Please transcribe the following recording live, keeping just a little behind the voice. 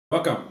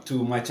Welcome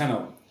to my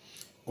channel.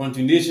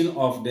 Continuation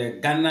of the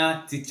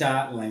Ghana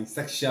Teacher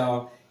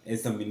Licensure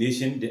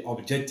Examination, the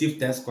objective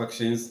test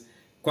questions,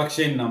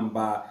 question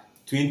number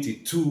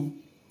 22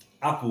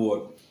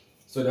 upward.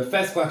 So the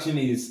first question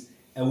is,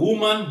 a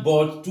woman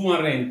bought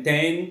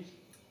 210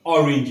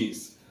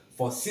 oranges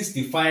for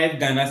 65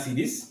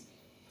 Ghanaian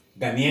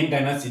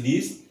Ghana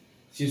cedis.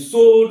 She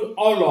sold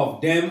all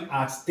of them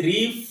at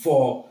 3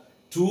 for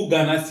 2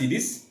 Ghana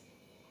cedis.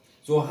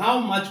 So how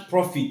much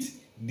profit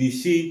did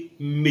she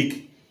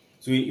make?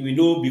 So we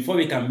know before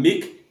we can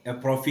make a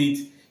profit,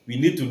 we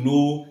need to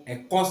know a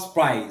cost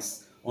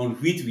price on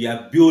which we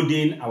are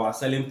building our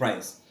selling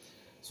price.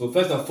 So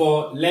first of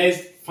all, let's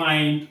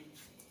find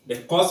the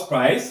cost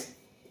price.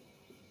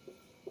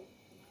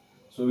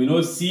 So we know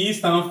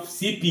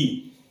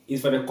CP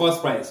is for the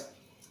cost price.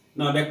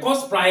 Now the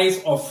cost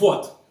price of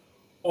what?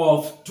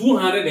 Of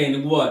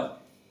 210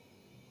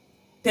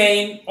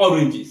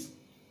 oranges.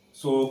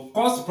 So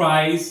cost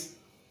price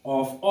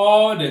of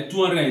all the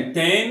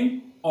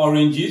 210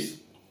 oranges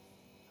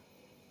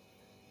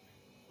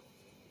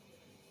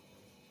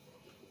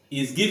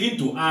is given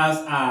to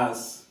us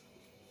as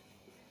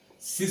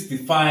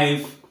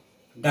 65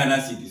 Ghana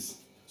cedis.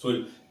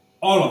 So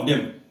all of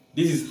them,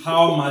 this is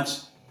how much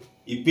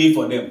he paid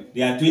for them.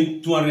 There are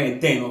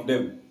 210 of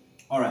them.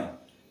 All right.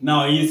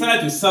 Now he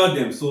decided to sell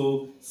them.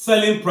 So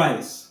selling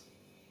price.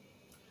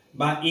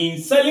 But in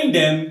selling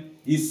them,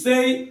 he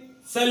said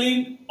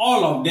selling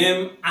all of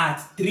them at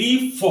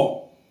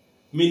 3-4,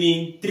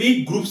 meaning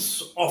 3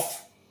 groups of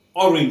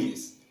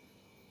oranges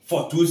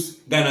for 2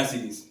 Ghana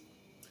cedis.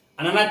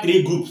 Another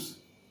 3 groups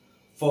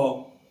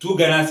for 2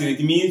 Ghana cedis.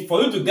 It means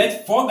for you to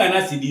get 4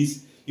 Ghana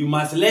cedis, you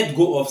must let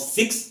go of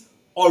 6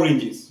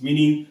 oranges,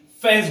 meaning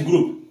first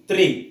group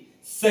 3,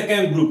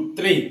 second group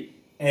 3,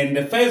 and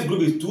the first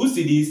group is 2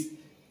 cedis,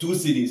 2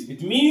 cedis.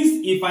 It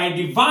means if I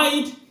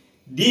divide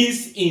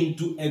this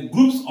into a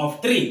groups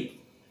of 3,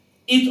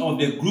 each of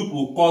the group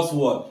will cost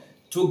what?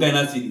 2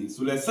 Ghana cedis.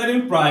 So the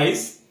selling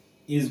price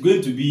is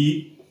going to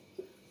be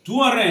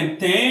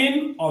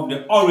 210 of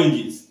the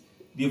oranges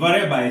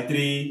divided by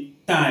 3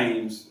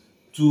 times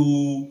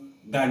 2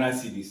 Ghana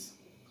cedis.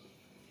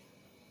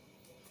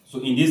 So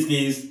in this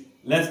case,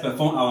 let's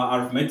perform our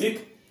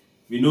arithmetic.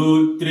 We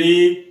know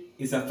 3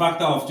 is a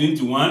factor of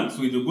 21,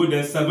 so it will go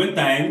there 7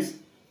 times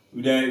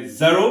with the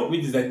 0,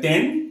 which is a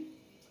 10.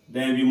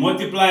 Then we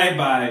multiply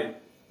by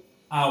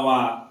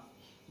our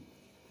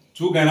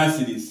 2 Ghana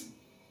cedis.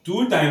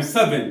 2 times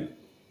 7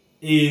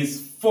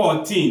 is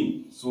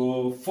 14.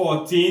 So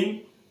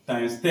 14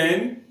 times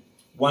 10,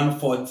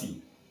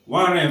 140.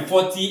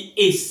 140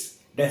 is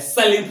the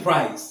selling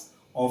price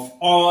of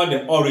all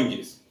the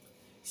oranges.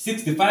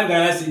 65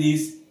 Ghana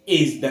cedis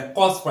is the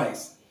cost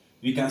price.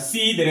 We can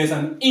see there is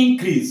an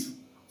increase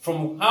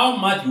from how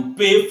much you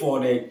pay for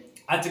the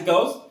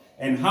articles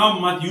and how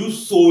much you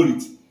sold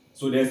it.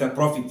 So there's a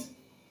profit.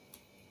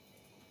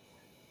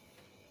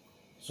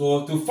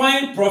 So to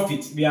find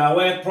profit, we are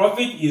aware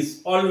profit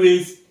is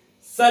always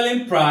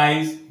selling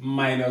price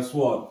minus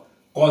what?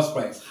 Cost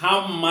price.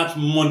 How much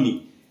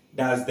money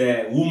does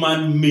the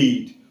woman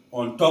made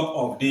on top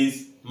of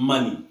this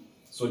money?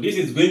 So this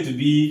is going to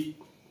be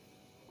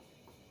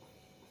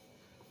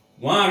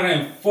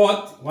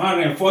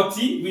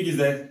 140, which is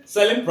the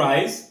selling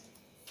price,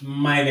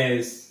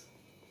 minus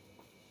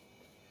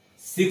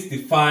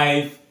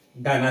 65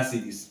 Ghana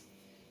cedis.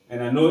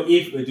 And I know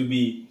if it will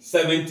be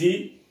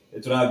 70,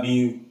 it would have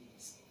been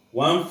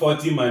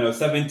 140 minus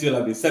 70 will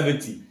have been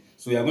 70.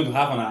 So we are going to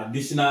have an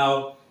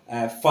additional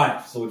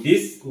 5. So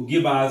this will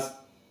give us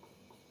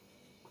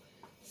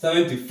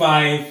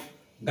 75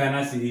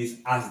 Ghana cedis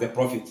as the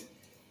profit.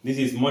 This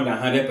is more than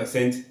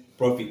 100%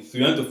 profit. So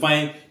you want to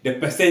find the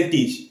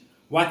percentage.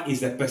 What is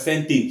the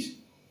percentage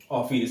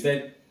of it?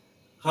 Instead,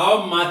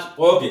 how much?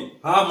 Okay,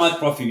 how much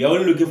profit? We are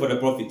only looking for the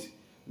profit,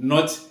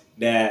 not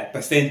the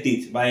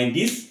percentage. But in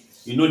this,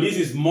 you know, this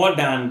is more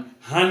than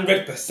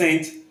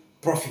 100%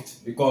 profit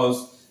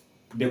because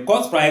the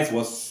cost price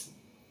was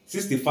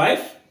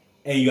 65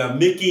 and you are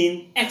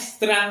making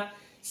extra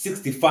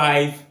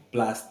 65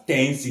 plus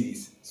 10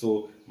 cedis.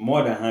 So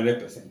more than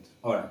 100%.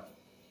 All right.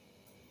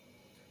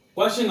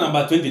 Question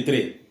number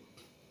 23.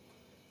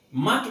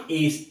 Mark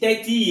is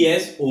 30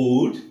 years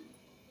old.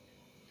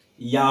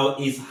 Yao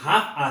is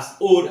half as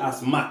old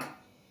as Mark.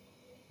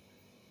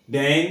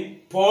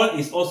 Then Paul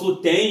is also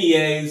 10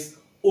 years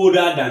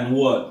older than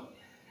what?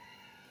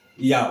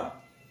 Yao.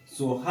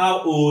 So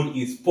how old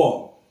is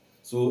Paul?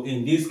 So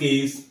in this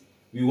case,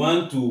 we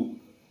want to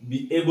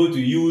be able to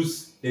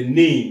use the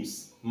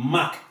names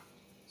Mark.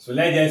 So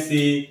let's just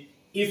say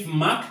if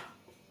Mark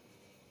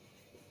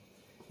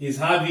is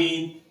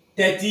having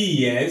 30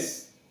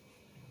 years,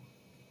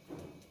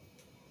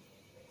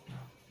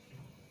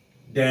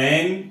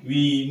 then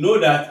we know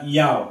that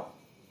Yao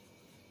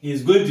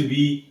is going to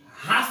be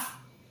half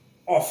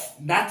of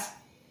that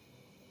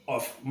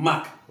of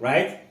Mark,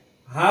 right?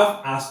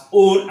 Half as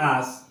old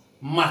as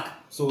Mark.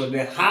 So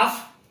the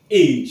half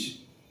age,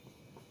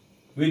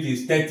 which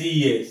is 30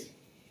 years.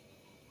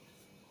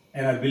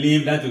 And I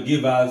believe that will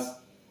give us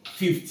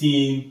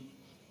 15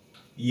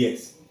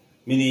 years.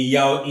 Meaning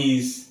Yao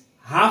is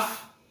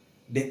half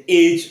the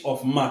age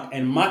of Mark,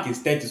 and Mark is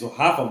 30, so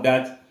half of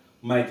that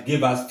might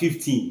give us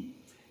 15.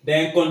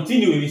 Then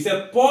continue, we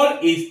say Paul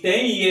is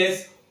 10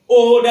 years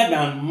older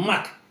than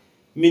Mark,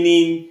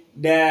 meaning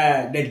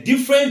the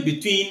difference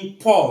between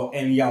Paul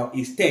and Yao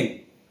is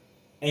 10.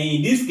 And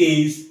in this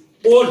case,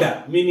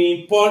 older,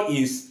 meaning Paul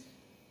is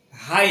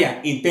higher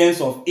in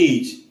terms of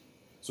age.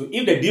 So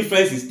if the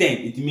difference is 10,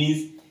 it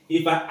means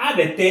if I add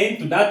a 10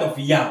 to that of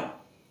Yao,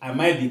 I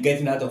might be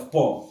getting that of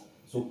Paul.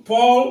 So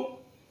Paul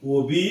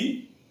will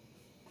be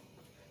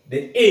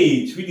the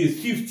age, which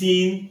is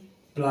 15,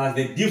 plus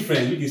the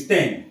difference, which is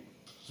 10.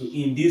 So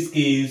in this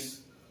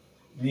case,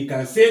 we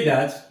can say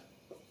that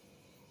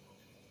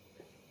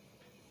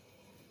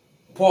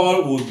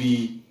Paul will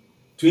be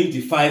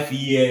 25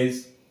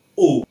 years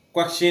old.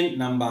 Question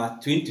number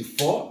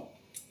 24.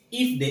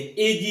 If the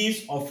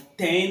ages of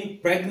 10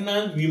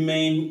 pregnant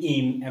women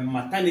in a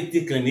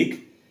maternity clinic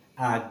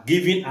are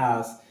given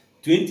as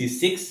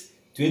 26,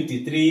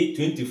 23,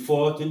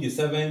 24,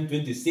 27,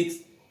 26,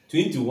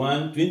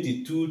 21,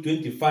 22,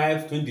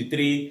 25,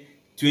 23,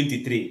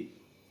 23.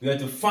 We have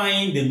to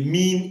find the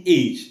mean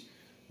age.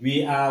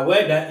 We are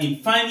aware that in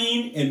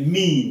finding a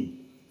mean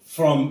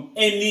from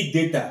any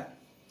data,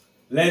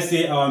 let's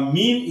say our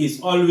mean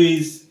is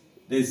always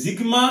the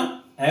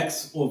sigma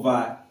x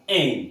over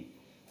n,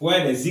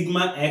 where the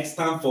sigma x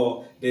stands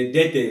for the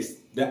data,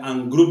 the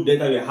ungrouped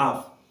data we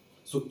have.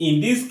 So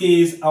in this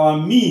case, our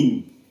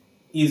mean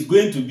is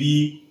going to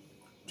be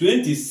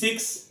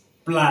 26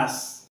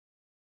 plus.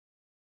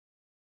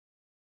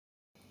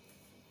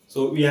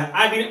 So we are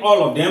adding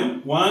all of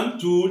them. 1,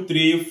 2,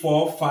 3,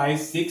 4, 5,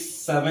 6,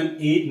 7,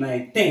 8,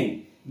 9,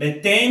 10. The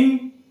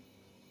 10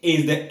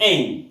 is the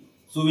n.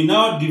 So we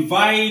now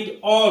divide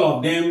all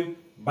of them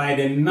by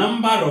the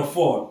number of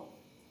what?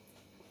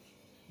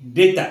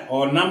 Data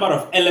or number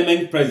of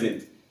elements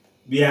present.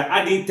 We are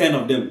adding 10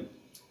 of them.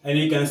 And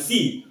you can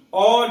see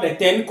all the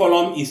 10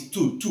 column is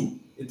 2.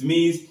 It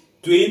means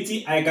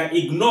 20. I can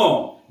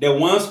ignore the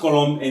ones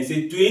column and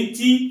say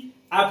 20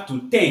 up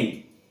to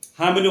 10.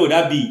 How many would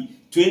that be?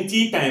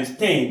 20 times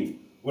 10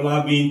 will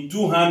have been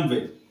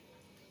 200.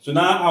 So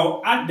now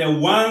I'll add the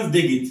ones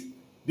digit.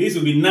 This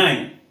will be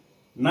 9.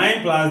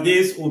 9 plus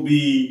this will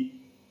be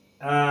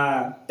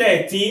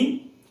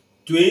 13,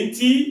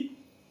 20,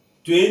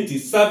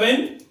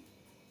 27,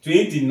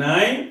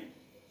 29,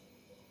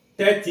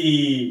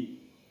 30,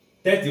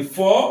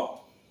 34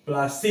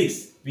 plus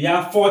 6. We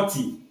have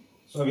 40.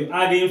 So we're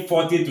adding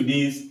 40 to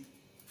this.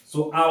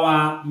 So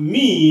our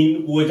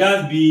mean will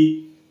just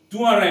be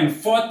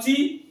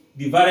 240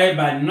 divided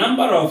by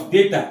number of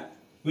data,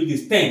 which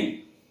is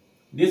 10.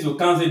 This will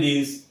cancel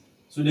this.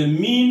 So the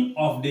mean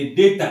of the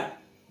data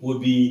will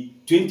be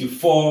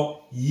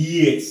 24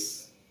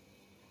 years.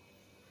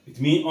 It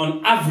means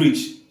on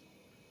average,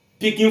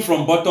 picking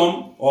from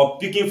bottom or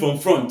picking from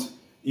front,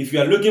 if you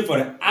are looking for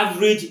the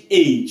average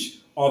age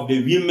of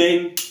the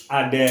women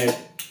at the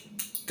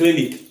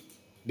clinic,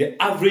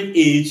 the average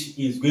age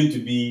is going to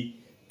be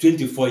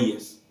 24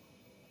 years.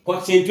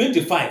 Question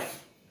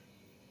 25.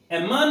 A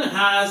man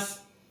has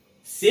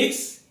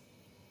 6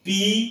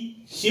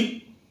 P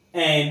sheep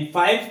and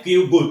 5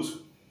 Q goat.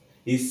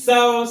 He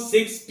sells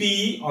 6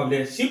 P of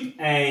the sheep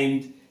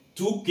and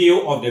 2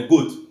 Q of the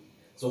goat.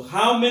 So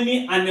how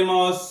many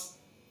animals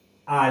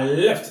are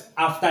left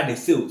after the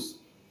sales?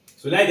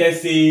 So let's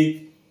just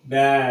say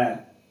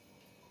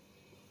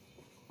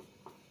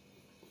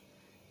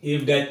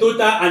if the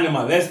total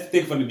animal, let's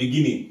take from the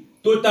beginning,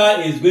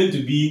 total is going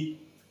to be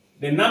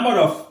the number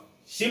of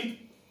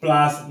sheep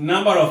plus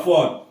number of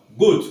what?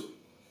 Goat.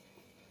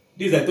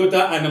 This is the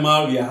total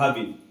animal we are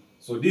having.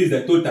 So this is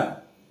the total.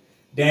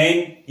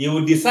 Then you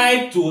will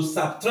decide to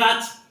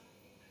subtract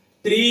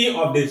 3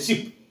 of the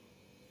sheep.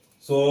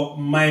 So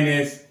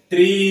minus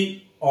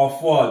 3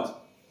 of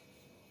what?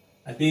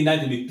 I think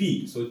that will be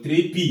P. So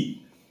 3P.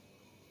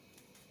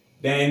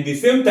 Then at the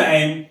same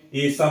time,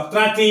 he is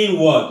subtracting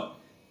what?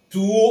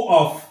 2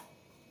 of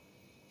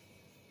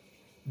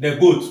the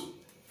goat.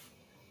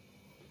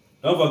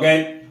 Don't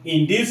forget,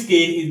 in this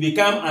case, it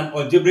becomes an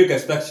algebraic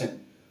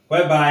expression,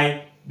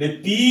 whereby the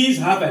P's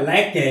have a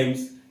like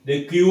terms,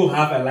 the Q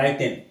have a like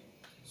term.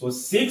 So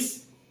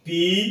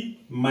 6P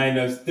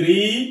minus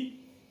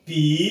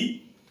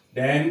 3P,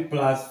 then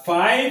plus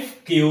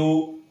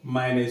 5Q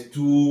minus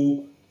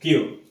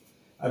 2Q.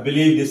 I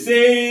believe the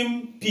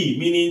same P,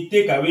 meaning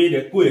take away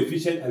the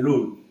coefficient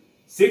alone.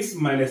 6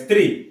 minus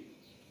 3,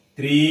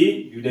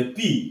 3 with the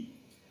P.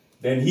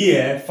 Then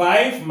here,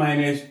 5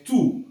 minus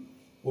 2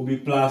 will be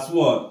plus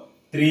what?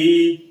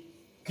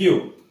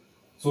 3Q.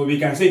 So we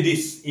can say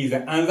this is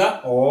the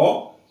answer,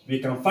 or we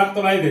can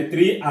factorize the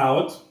 3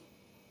 out,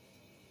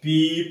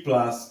 P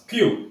plus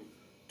Q,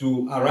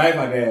 to arrive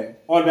at the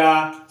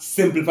other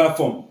simplified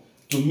form,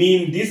 to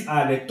mean these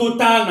are the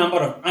total number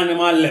of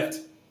animals left.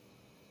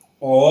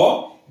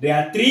 Or there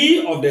are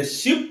 3 of the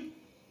sheep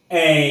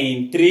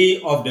and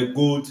 3 of the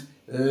goat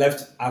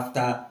left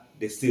after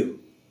the sale.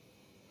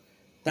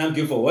 Thank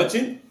you for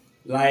watching.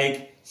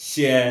 Like,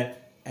 share,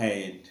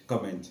 and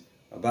comment.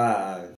 Bye-bye.